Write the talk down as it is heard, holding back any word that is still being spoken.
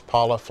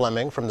Paula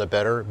Fleming from the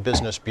Better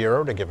Business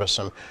Bureau to give us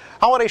some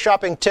holiday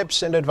shopping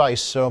tips and advice.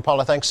 So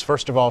Paula, thanks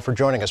first of all for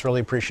joining us. Really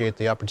appreciate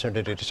the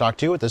opportunity to talk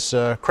to you at this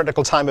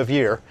critical time of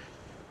year.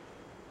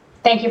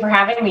 Thank you for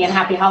having me, and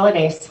happy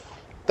holidays.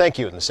 Thank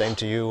you, and the same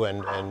to you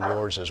and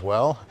yours as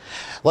well.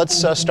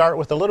 Let's start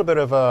with a little bit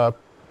of a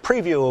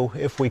preview,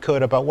 if we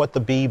could, about what the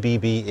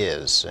BBB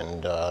is,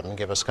 and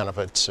give us kind of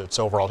its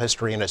overall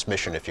history and its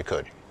mission, if you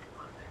could.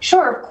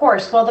 Sure, of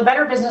course. Well, the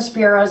Better Business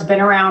Bureau has been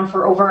around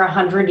for over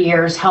 100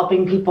 years,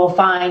 helping people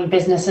find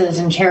businesses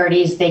and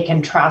charities they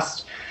can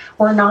trust.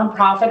 We're a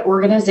nonprofit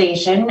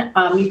organization.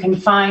 You can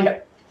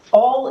find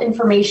all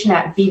information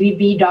at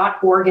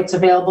bbb.org. It's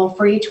available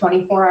free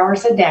 24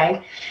 hours a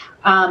day.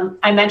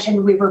 I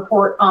mentioned we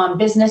report on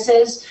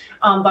businesses,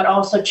 but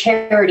also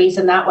charities,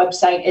 and that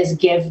website is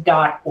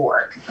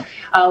give.org.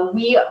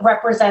 We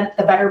represent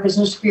the Better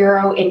Business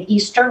Bureau in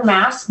Eastern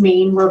Mass,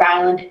 Maine, Rhode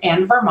Island,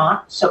 and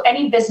Vermont. So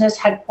any business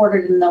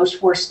headquartered in those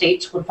 4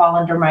 states would fall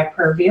under my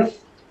purview.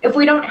 If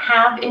we don't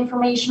have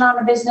information on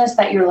a business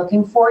that you're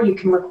looking for, you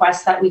can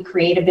request that we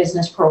create a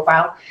business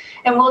profile,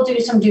 and we'll do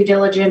some due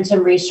diligence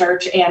and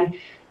research. And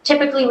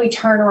typically we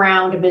turn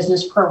around a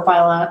business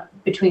profile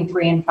between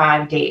 3 and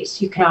 5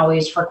 days. You can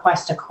always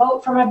request a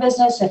quote from a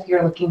business if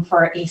you're looking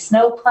for a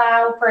snow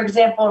plow, for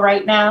example,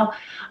 right now,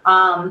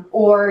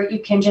 or you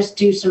can just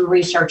do some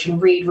research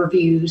and read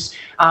reviews,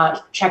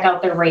 check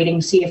out their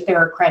ratings, see if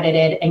they're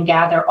accredited, and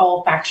gather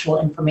all factual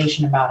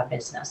information about a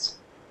business.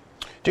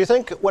 Do you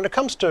think, when it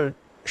comes to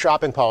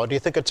shopping, Paula, do you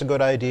think it's a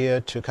good idea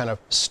to kind of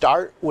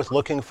start with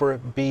looking for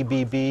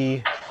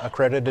BBB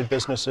accredited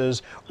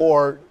businesses,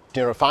 or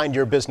find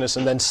your business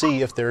and then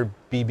see if they're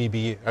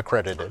BBB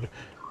accredited?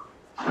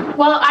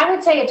 Well, I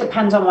would say it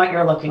depends on what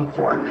you're looking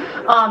for.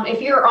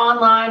 If you're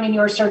online and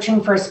you're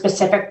searching for a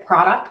specific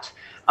product,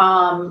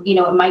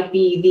 it might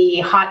be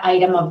the hot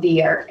item of the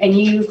year, and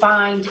you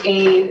find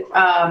a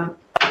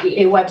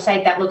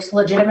website that looks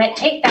legitimate,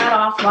 take that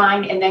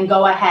offline and then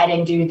go ahead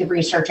and do the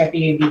research at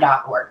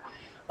bbb.org.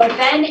 But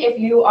then if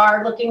you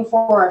are looking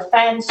for a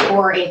fence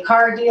or a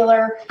car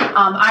dealer,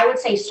 I would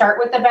say start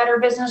with the Better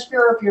Business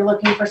Bureau if you're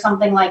looking for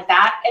something like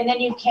that. And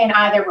then you can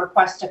either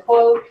request a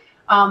quote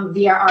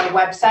via our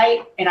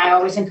website, and I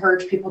always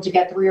encourage people to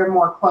get 3 or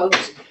more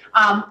quotes,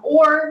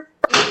 or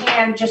you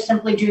can just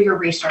simply do your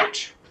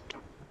research.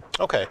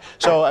 Okay,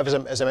 so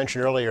as I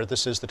mentioned earlier,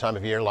 this is the time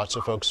of year lots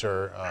of folks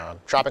are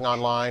shopping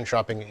online,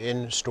 shopping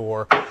in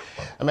store.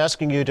 I'm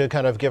asking you to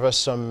kind of give us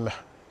some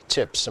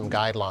tips, some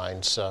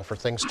guidelines for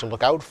things to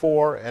look out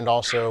for, and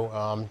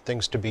also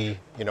things to be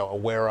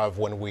aware of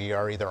when we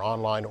are either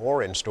online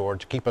or in store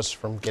to keep us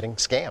from getting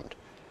scammed.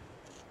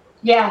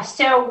 Yeah,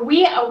 so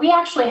we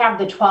actually have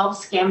the 12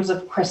 scams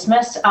of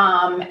Christmas,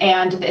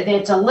 and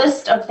it's a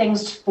list of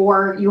things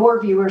for your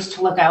viewers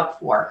to look out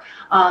for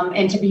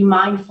and to be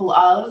mindful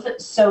of,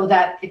 so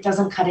that it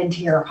doesn't cut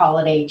into your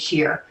holiday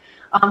cheer.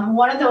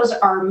 One of those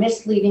are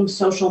misleading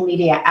social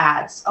media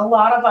ads. A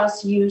lot of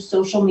us use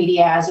social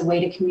media as a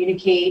way to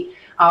communicate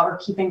or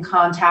keep in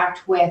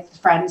contact with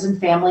friends and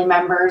family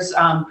members.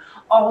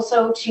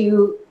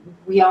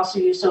 We also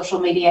use social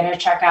media to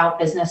check out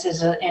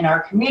businesses in our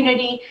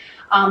community.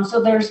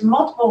 So there's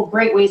multiple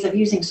great ways of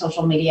using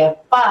social media,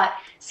 but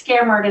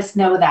scam artists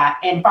know that,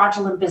 and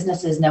fraudulent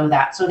businesses know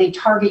that. So they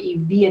target you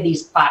via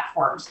these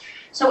platforms.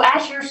 So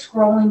as you're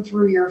scrolling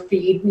through your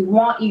feed, we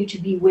want you to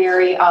be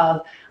wary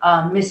of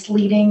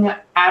misleading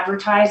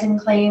advertising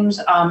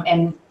claims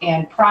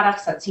and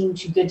products that seem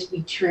too good to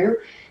be true.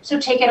 So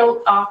take it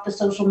off the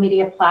social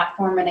media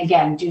platform, and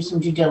again, do some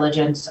due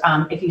diligence.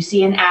 If you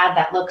see an ad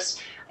that looks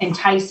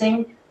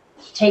enticing,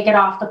 take it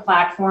off the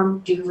platform,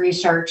 do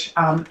research,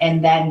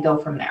 and then go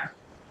from there.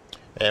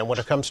 And when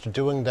it comes to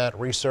doing that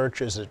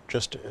research, is it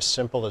just as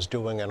simple as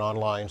doing an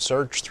online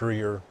search through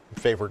your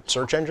favorite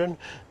search engine?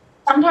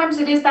 Sometimes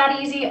it is that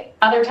easy.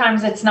 Other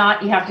times it's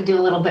not. You have to do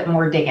a little bit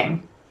more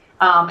digging.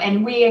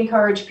 And we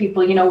encourage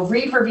people,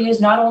 read reviews,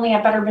 not only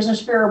at Better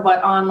Business Bureau,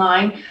 but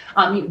online.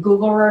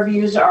 Google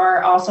reviews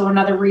are also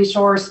another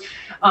resource.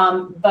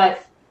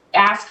 But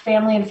ask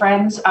family and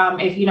friends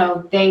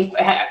if they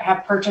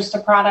have purchased a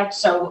product.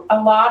 So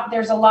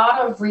there's a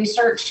lot of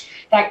research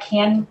that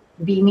can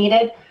be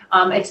needed.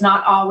 It's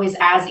not always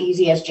as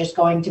easy as just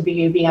going to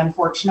BBB,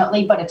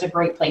 unfortunately, but it's a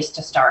great place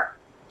to start.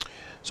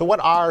 So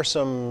what are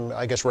some,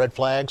 red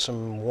flags,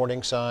 some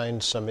warning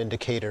signs, some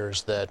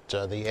indicators that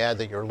the ad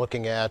that you're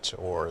looking at,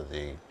 or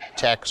the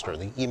text or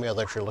the email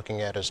that you're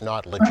looking at, is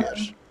not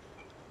legit?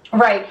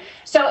 Right.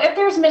 So if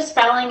there's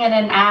misspelling in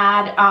an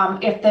ad,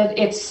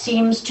 it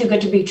seems too good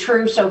to be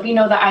true. So if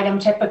the item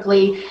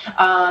typically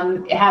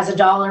has a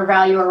dollar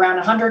value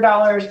around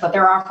 $100, but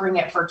they're offering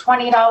it for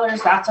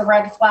 $20, that's a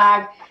red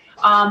flag.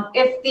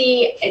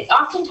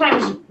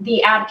 Oftentimes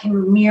the ad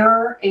can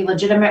mirror a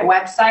legitimate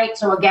website.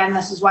 So again,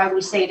 this is why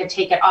we say to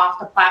take it off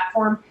the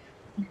platform.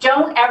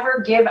 Don't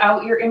ever give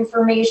out your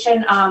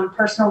information,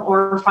 personal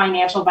or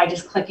financial, by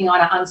just clicking on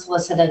an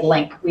unsolicited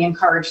link. We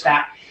encourage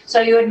that.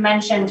 So you had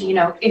mentioned,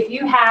 if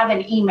you have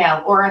an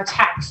email or a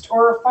text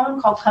or a phone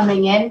call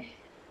coming in,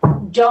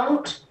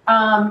 don't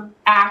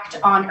act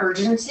on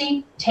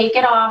urgency. Take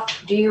it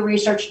off, do your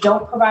research.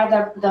 Don't provide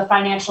the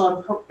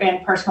financial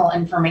and personal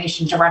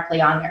information directly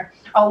on there.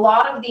 A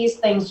lot of these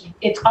things,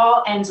 it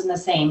all ends in the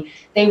same.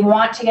 They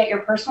want to get your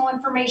personal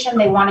information.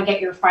 They want to get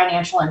your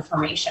financial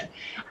information.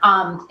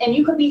 And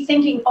you could be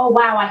thinking, oh,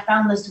 wow, I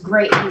found these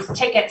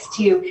tickets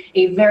to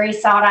a very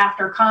sought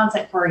after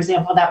concert, for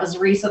example, that was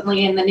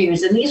recently in the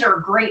news. And these are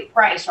a great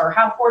price, or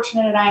how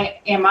fortunate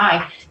am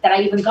I that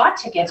I even got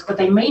tickets, but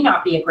they may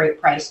not be a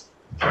great price.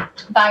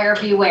 Buyer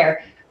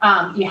beware.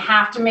 You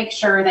have to make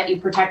sure that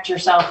you protect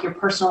yourself, your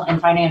personal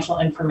and financial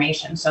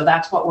information. So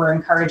that's what we're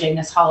encouraging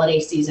this holiday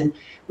season.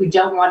 We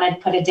don't want to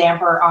put a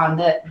damper on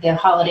the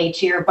holiday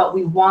cheer, but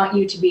we want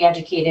you to be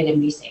educated and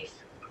be safe.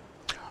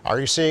 Are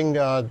you seeing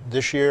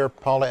this year,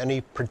 Paula,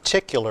 any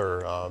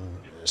particular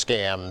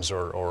scams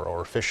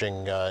or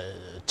phishing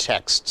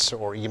texts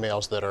or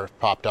emails that are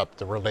popped up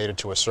that are related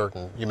to a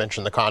certain, you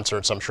mentioned the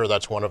concerts, I'm sure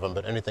that's one of them,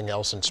 but anything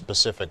else in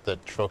specific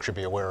that folks should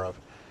be aware of?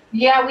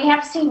 Yeah, we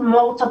have seen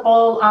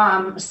multiple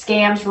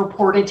scams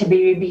reported to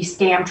BBB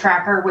Scam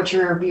Tracker, which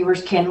your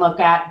viewers can look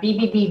at,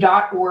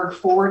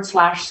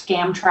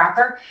 bbb.org/scam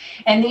tracker.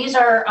 And these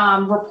are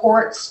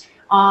reports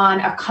on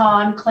a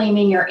con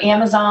claiming your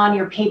Amazon,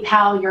 your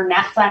PayPal, your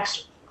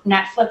Netflix,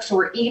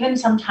 or even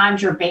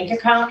sometimes your bank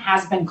account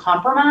has been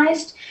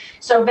compromised.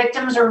 So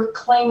victims are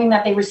claiming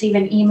that they receive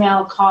an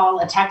email, call,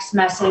 a text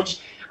message,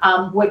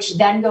 which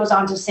then goes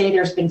on to say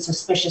there's been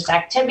suspicious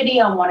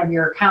activity on one of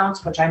your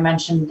accounts, which I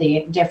mentioned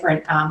the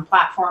different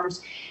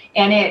platforms,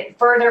 and it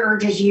further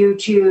urges you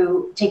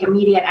to take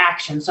immediate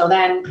action. So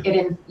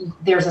then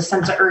there's a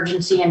sense of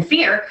urgency and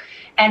fear,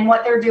 and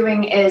what they're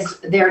doing is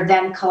they're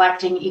then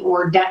collecting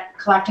your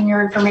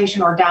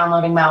information or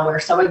downloading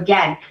malware. So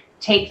again,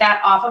 take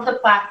that off of the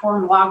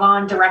platform, log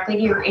on directly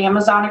to your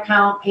Amazon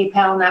account,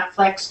 PayPal,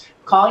 Netflix,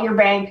 call your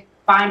bank,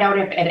 find out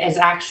if it is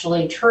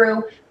actually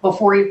true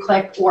before you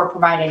click or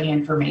provide any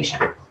information.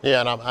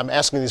 Yeah, and I'm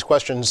asking these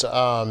questions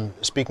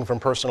speaking from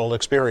personal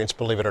experience,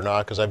 believe it or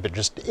not, because I've been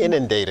just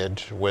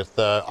inundated with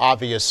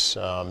obvious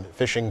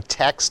phishing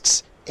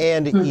texts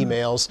and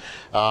emails.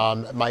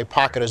 My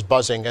pocket is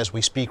buzzing as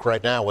we speak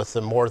right now with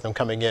more of them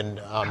coming in,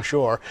 I'm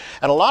sure.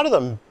 And a lot of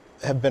them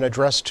have been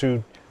addressed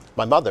to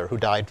my mother, who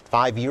died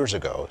 5 years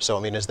ago. So, I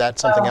mean, is that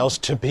something else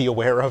to be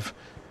aware of?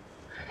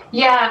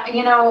 Yeah,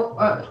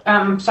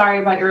 I'm sorry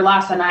about your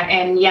loss,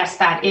 and yes,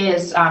 that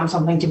is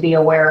something to be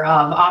aware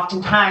of.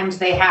 Oftentimes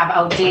they have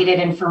outdated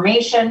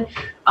information.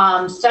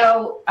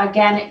 So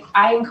again,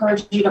 I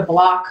encourage you to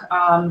block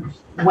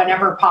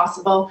whenever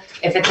possible.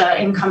 If it's an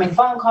incoming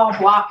phone call,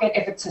 block it.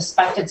 If it's a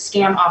suspected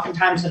scam,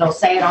 oftentimes it'll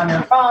say it on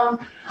your phone.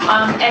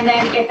 And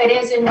then if it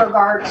is in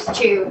regards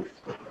to,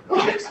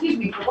 excuse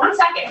me for 1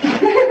 second.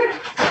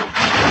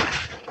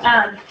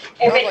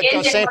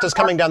 Santa's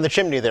coming down the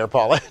chimney there,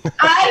 Paula.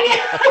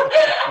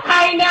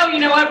 I know. You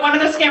know what? One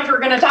of the scams we're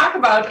going to talk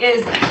about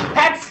is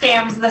pet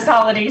scams this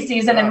holiday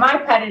season, and my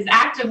pet is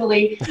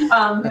actively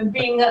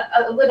being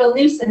a little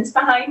nuisance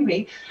behind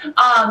me.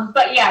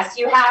 But yes,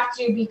 you have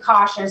to be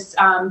cautious.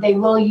 They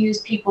will use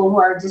people who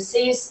are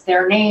deceased,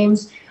 their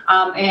names,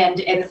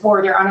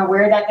 or they're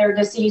unaware that they're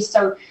deceased.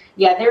 So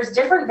yeah, there's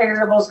different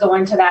variables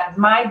going to that.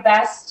 My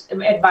best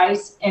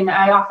advice, and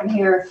I often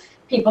hear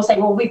people say,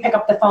 well, we pick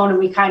up the phone and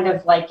we kind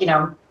of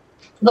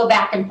go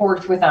back and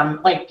forth with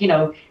them.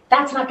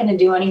 That's not going to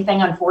do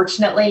anything.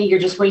 Unfortunately, you're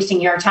just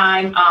wasting your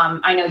time.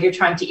 I know you're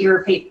trying to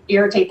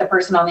irritate the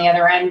person on the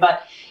other end,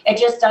 but it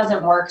just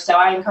doesn't work. So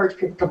I encourage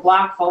people to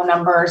block phone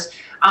numbers.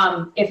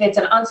 If it's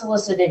an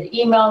unsolicited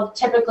email,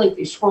 typically if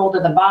you scroll to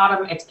the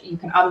bottom, you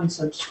can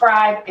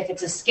unsubscribe. If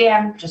it's a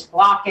scam, just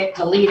block it,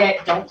 delete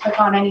it. Don't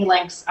click on any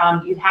links.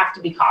 You have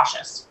to be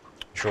cautious.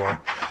 Sure.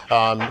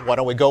 Why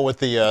don't we go with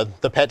the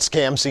pet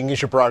scam, seeing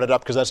as you brought it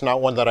up, because that's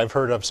not one that I've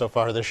heard of so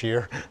far this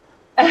year.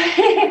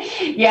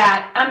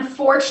 Yeah,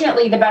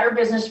 unfortunately, the Better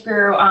Business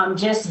Bureau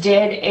just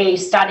did a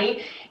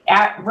study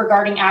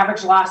regarding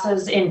average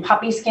losses in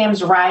puppy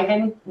scams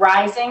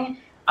rising.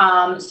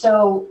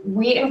 So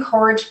we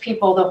encourage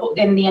people,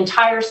 in the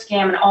entire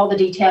scam, and all the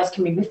details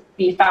can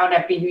be found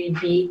at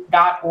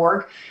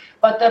bbb.org.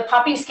 But the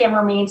puppy scam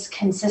remains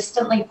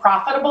consistently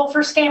profitable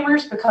for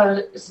scammers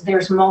because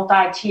there's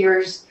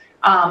multi-tiers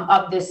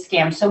of this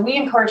scam. So we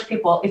encourage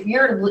people, if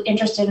you're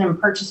interested in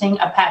purchasing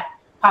a pet,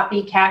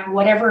 puppy, cat,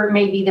 whatever it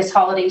may be this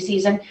holiday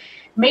season,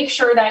 make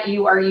sure that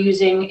you are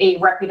using a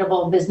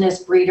reputable business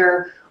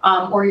breeder,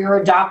 or you're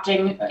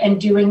adopting and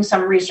doing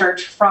some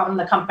research from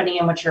the company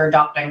in which you're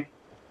adopting.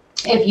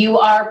 If you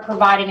are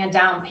providing a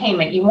down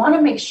payment, you want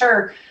to make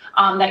sure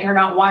that you're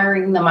not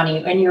wiring the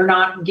money and you're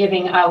not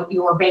giving out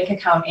your bank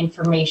account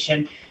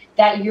information,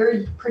 that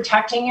you're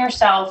protecting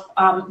yourself.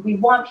 We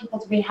want people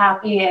to be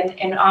happy,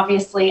 and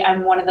obviously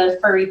I'm one of the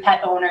furry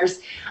pet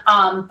owners,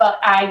 but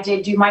I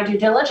did do my due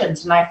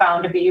diligence and I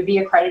found a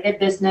BUB accredited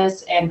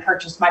business and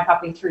purchased my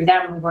puppy through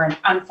them. We were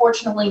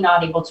unfortunately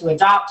not able to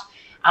adopt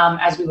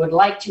as we would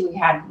like to. We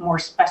had more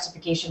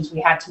specifications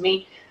we had to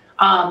meet.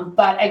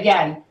 But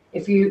again,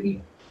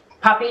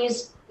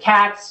 puppies,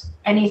 cats,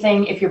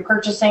 anything. If you're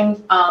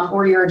purchasing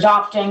or you're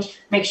adopting,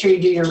 make sure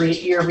you do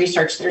your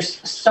research.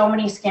 There's so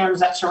many scams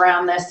that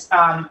surround this,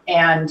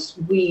 and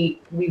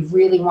we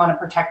really want to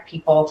protect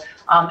people.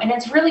 And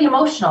it's really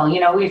emotional. You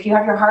know, if you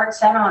have your heart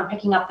set on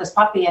picking up this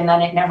puppy and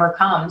then it never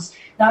comes,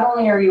 not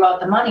only are you out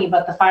the money,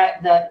 but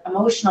the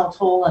emotional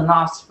toll and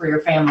loss for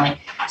your family.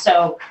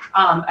 So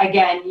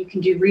again, you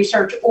can do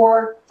research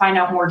or find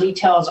out more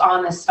details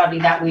on this study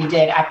that we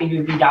did at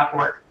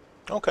BBB.org.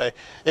 Okay.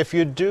 If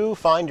you do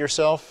find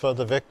yourself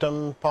the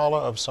victim, Paula,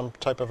 of some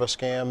type of a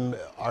scam,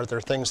 are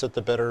there things that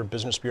the Better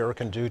Business Bureau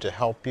can do to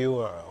help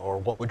you, or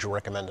what would you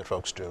recommend that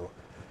folks do?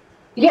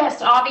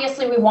 Yes,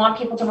 obviously we want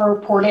people to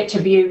report it to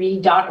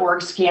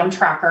BBB.org scam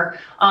tracker.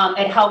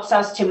 It helps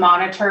us to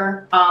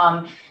monitor.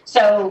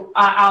 So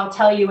I'll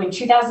tell you, in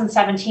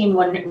 2017,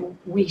 when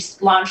we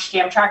launched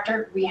Scam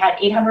Tracker, we had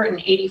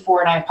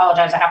 884, and I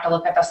apologize, I have to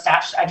look at the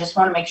stats. I just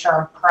want to make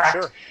sure I'm correct.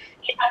 Sure.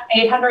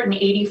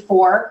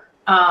 884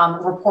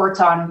 reports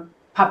on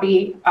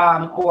puppy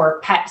or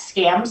pet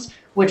scams,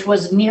 which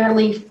was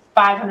nearly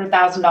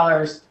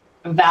 $500,000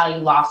 value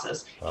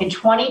losses. Wow. In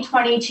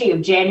 2022,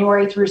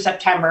 January through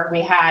September,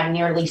 we had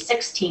nearly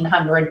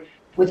 1,600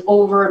 with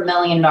over $1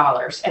 million,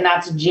 and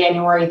that's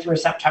January through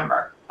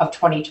September of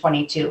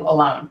 2022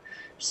 alone.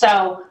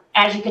 So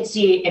as you can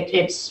see,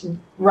 it's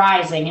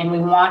rising, and we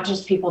want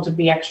just people to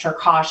be extra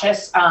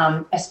cautious,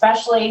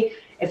 especially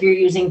if you're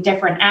using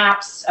different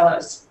apps.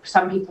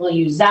 Some people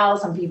use Zelle,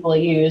 some people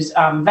use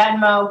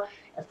Venmo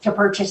to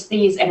purchase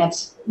these, and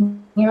it's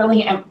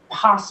nearly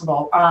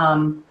impossible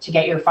to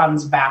get your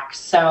funds back.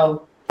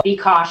 So be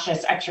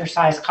cautious,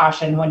 exercise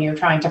caution when you're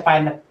trying to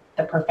find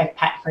the perfect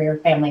pet for your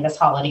family this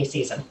holiday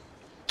season.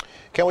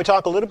 Can we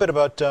talk a little bit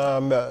about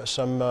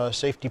some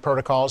safety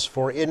protocols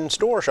for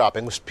in-store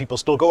shopping? People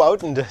still go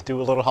out and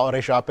do a little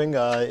holiday shopping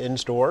in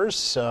stores.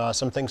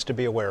 Some things to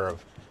be aware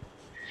of.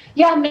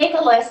 Yeah, make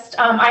a list.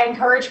 I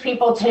encourage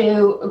people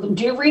to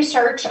do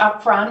research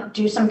up front,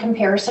 do some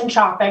comparison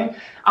shopping,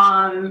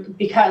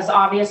 because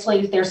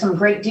obviously there's some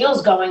great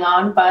deals going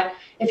on. But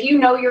if you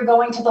know you're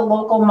going to the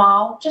local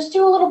mall, just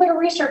do a little bit of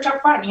research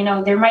up front. You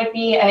know, there might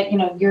be,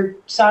 your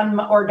son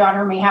or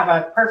daughter may have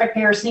a perfect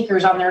pair of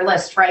sneakers on their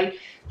list, right?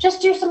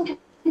 Just do some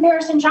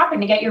comparison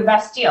shopping to get your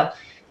best deal.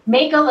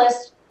 Make a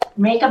list,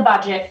 make a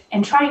budget,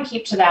 and try and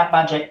keep to that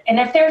budget. And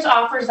if there's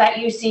offers that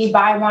you see,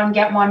 buy one,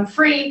 get one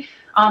free,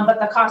 but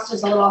the cost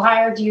is a little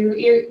higher, do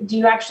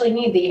you actually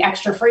need the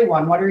extra free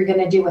one? What are you going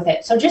to do with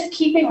it? So just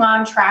keeping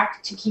on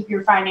track to keep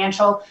your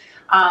financial,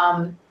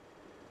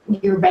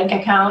 your bank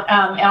account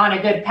on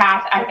a good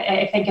path,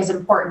 I think is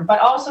important. But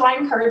also I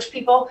encourage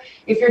people,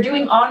 if you're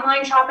doing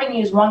online shopping,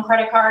 use one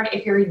credit card.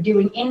 If you're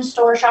doing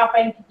in-store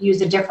shopping,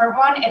 use a different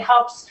one. It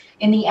helps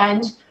in the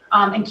end.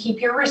 And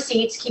keep your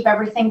receipts, keep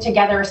everything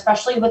together,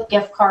 especially with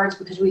gift cards,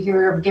 because we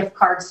hear of gift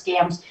card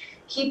scams.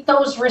 Keep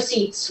those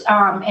receipts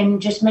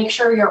and just make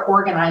sure you're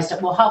organized.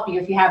 It will help you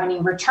if you have any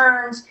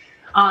returns.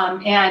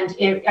 And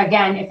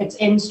if it's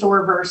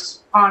in-store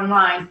versus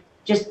online,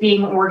 just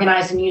being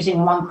organized and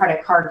using one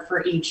credit card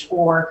for each,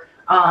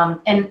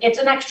 and it's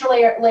an extra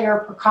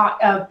layer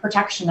of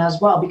protection as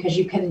well, because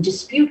you can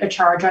dispute a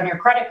charge on your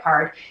credit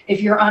card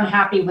if you're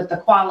unhappy with the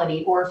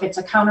quality, or if it's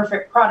a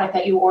counterfeit product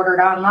that you ordered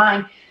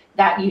online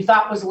that you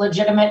thought was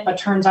legitimate but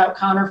turns out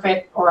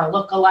counterfeit or a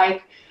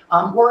look-alike.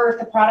 Or if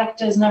the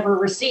product is never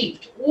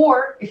received,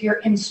 or if you're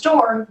in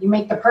store, you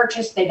make the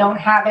purchase, they don't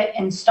have it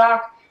in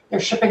stock, they're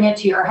shipping it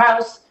to your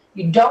house,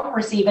 you don't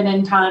receive it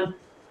in time.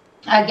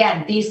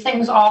 Again, these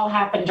things all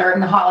happen during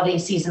the holiday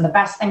season. The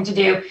best thing to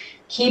do,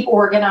 keep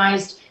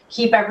organized,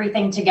 keep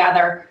everything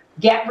together,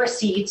 get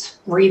receipts,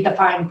 read the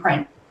fine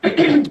print.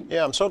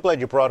 Yeah, I'm so glad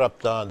you brought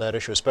up that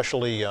issue,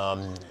 especially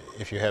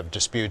if you have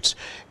disputes.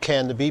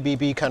 Can the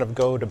BBB kind of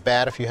go to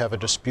bat if you have a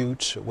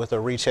dispute with a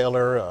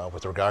retailer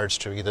with regards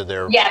to either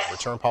their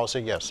return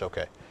policy? Yes,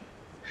 okay.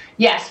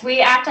 Yes,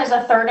 we act as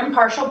a third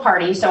impartial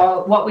party.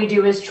 So what we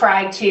do is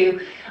try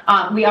to,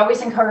 we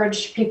always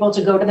encourage people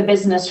to go to the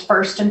business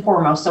first and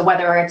foremost. So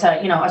whether it's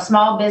a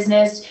small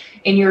business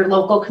in your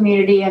local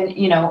community and,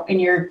 in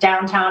your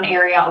downtown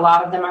area, a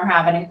lot of them are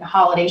having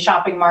holiday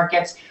shopping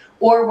markets,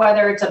 or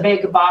whether it's a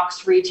big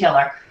box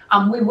retailer.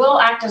 We will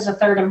act as a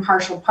third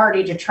impartial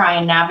party to try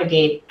and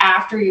navigate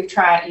after you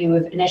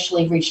have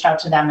initially reached out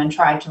to them and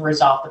tried to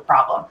resolve the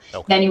problem.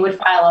 Okay. Then you would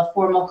file a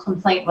formal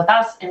complaint with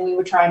us, and we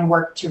would try and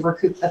work to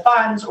recoup the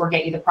funds or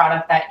get you the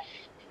product that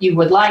you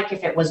would like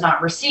if it was not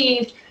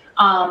received.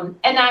 And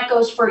that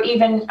goes for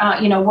even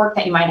work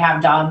that you might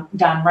have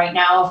done right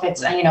now. If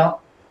it's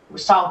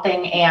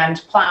salting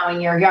and plowing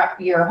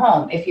your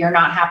home, if you're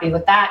not happy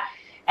with that,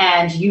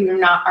 and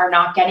you are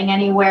not getting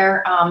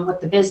anywhere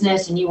with the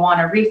business, and you want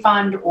a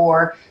refund,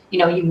 or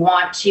you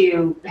want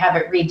to have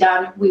it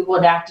redone, we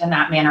would act in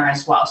that manner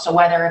as well. So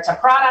whether it's a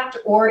product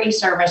or a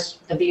service,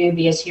 the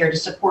BBB is here to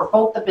support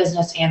both the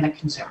business and the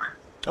consumer.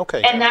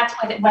 Okay. And that's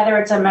whether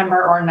it's a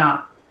member or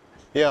not.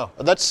 Yeah,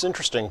 that's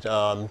interesting.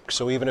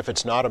 So even if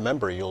it's not a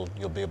member, you'll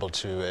be able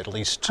to at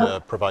least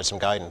provide some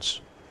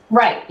guidance.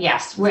 Right.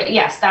 Yes.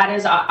 Yes. That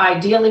is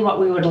ideally what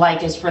we would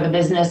like, is for the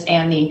business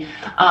and the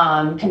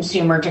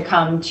consumer to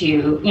come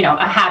to,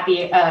 a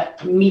happy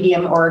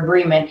medium or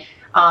agreement,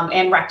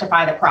 and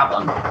rectify the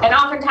problem. And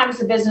oftentimes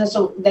the business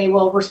they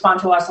will respond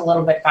to us a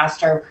little bit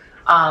faster,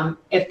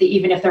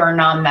 even if they're a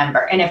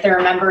non-member. And if they're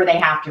a member, they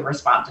have to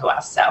respond to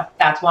us. So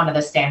that's one of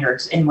the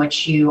standards in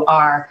which you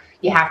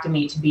have to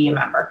meet to be a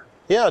member.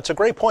 Yeah, it's a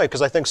great point,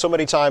 because I think so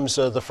many times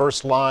the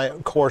first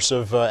course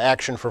of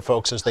action for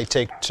folks is they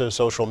take to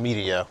social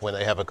media when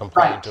they have a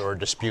complaint or a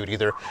dispute,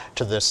 either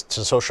to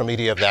social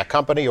media of that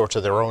company or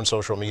to their own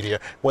social media,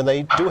 when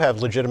they do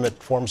have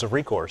legitimate forms of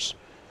recourse.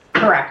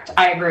 Correct.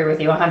 I agree with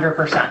you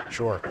 100%.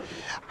 Sure.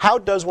 How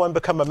does one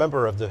become a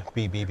member of the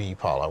BBB,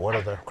 Paula? What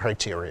are the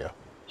criteria?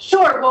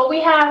 Sure. Well,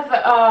 we have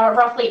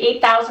roughly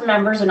 8,000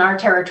 members in our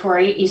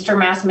territory: Eastern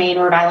Mass, Maine,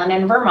 Rhode Island,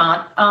 and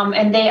Vermont.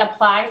 And they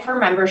apply for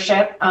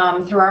membership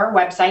through our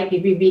website,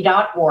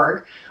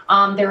 bbb.org.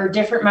 There are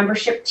different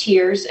membership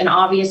tiers, and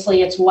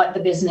obviously it's what the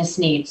business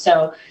needs.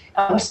 So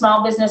a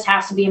small business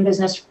has to be in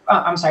business,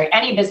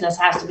 any business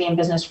has to be in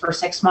business for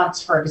 6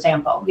 months, for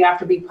example. You have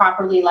to be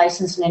properly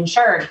licensed and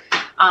insured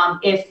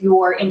if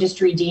your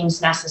industry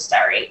deems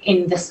necessary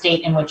in the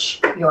state in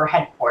which you're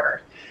headquartered.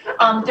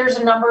 There's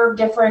a number of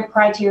different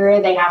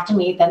criteria they have to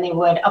meet, then they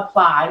would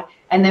apply,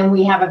 and then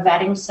we have a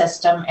vetting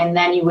system, and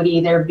then you would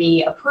either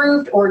be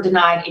approved or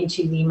denied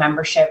into the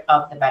membership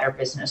of the Better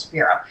Business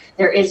Bureau.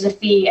 There is a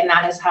fee, and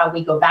that is how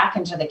we go back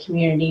into the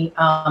community.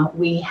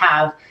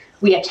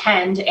 We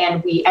attend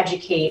and we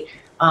educate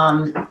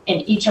in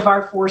each of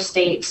our 4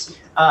 states,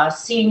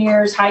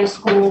 seniors, high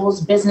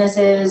schools,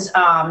 businesses,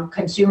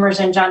 consumers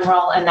in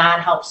general, and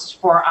that helps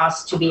for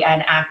us to be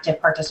an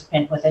active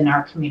participant within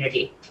our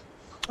community.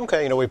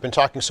 Okay, we've been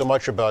talking so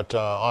much about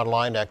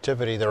online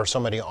activity. There are so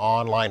many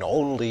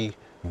online-only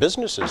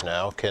businesses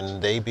now. Can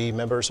they be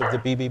members of the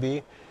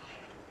BBB?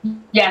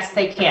 Yes,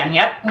 they can.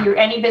 Yep.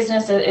 Any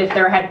business, if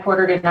they're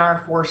headquartered in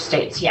our 4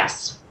 states,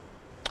 yes.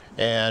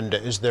 And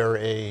is there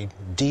a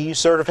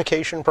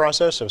decertification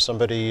process if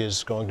somebody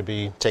is going to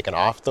be taken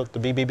off the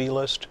BBB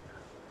list?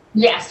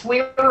 Yes,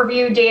 we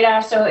review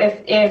data. So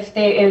if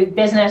the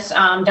business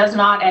does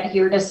not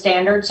adhere to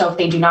standards, so if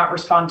they do not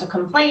respond to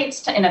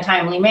complaints in a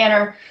timely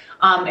manner,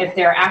 if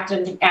they're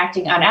acting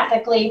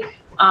unethically,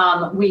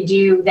 we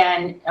do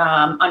then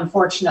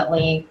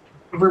unfortunately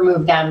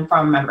remove them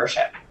from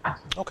membership.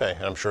 Okay,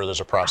 and I'm sure there's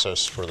a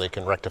process where they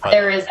can rectify.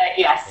 There is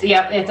yes,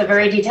 yep. It's a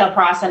very detailed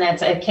process, and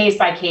it's a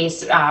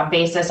case-by-case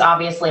basis.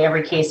 Obviously,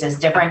 every case is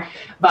different,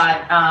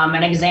 but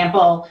an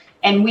example,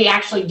 and we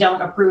actually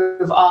don't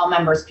approve all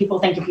members. People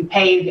think if you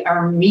pay, you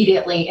are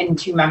immediately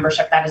into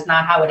membership. That is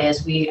not how it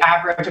is. We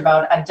average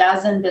about a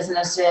dozen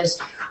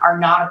businesses are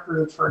not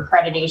approved for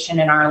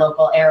accreditation in our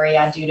local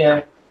area due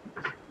to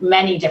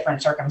many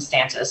different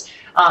circumstances,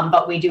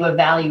 but we do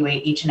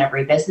evaluate each and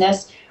every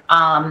business.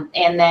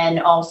 And then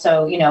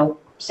also,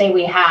 say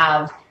we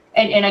have,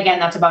 and again,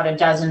 that's about a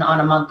dozen on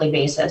a monthly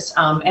basis.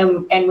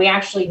 And we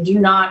actually do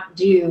not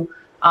do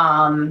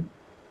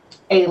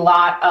a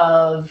lot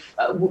of,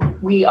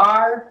 we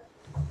are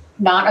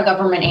not a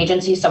government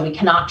agency, so we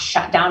cannot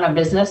shut down a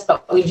business,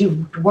 but we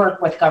do work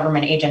with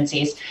government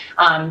agencies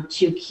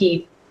to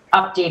keep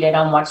updated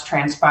on what's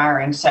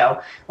transpiring.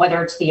 So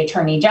whether it's the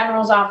Attorney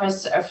General's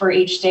office for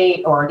each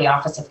state or the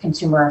Office of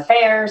Consumer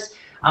Affairs,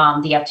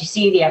 the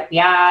FTC, the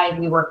FBI,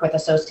 we work with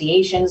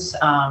associations,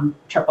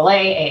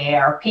 AAA,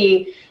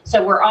 AARP.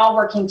 So we're all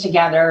working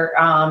together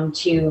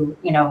to,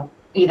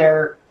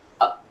 either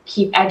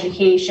keep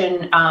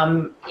education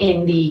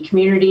in the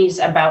communities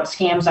about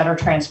scams that are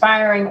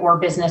transpiring or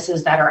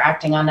businesses that are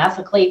acting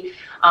unethically,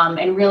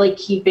 and really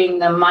keeping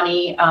the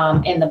money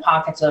in the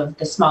pockets of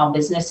the small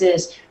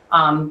businesses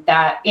and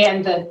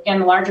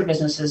the larger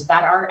businesses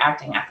that are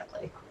acting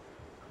ethically.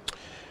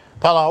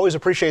 Paula, I always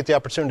appreciate the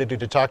opportunity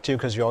to talk to you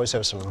because you always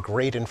have some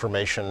great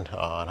information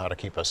on how to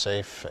keep us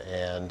safe.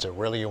 And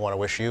really, want to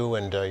wish you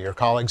and your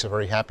colleagues a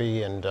very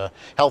happy and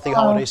healthy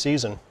holiday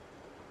season.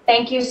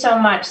 Thank you so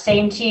much.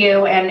 Same to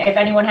you. And if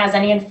anyone has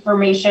any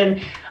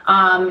information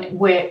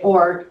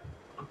or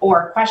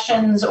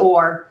questions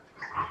or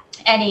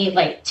any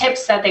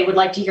tips that they would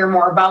like to hear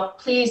more about,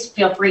 please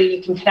feel free.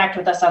 You can connect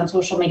with us on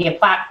social media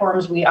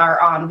platforms. We are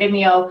on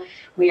Vimeo,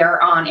 we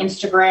are on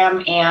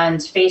Instagram and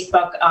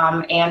Facebook,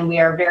 and we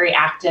are very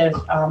active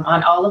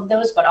on all of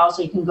those. But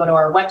also you can go to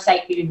our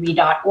website,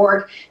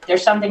 bbb.org. If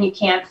there's something you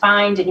can't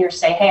find and you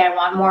say, hey, I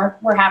want more,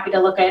 we're happy to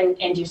look at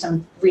and do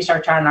some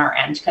research on our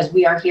end, because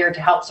we are here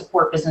to help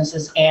support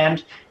businesses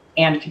and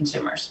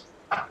consumers.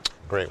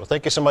 Great. Well,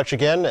 thank you so much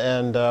again,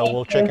 and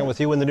we'll check in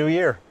with you in the new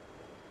year.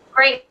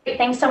 Great.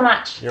 Thanks so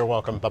much. You're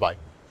welcome. Bye-bye.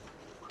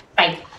 Bye.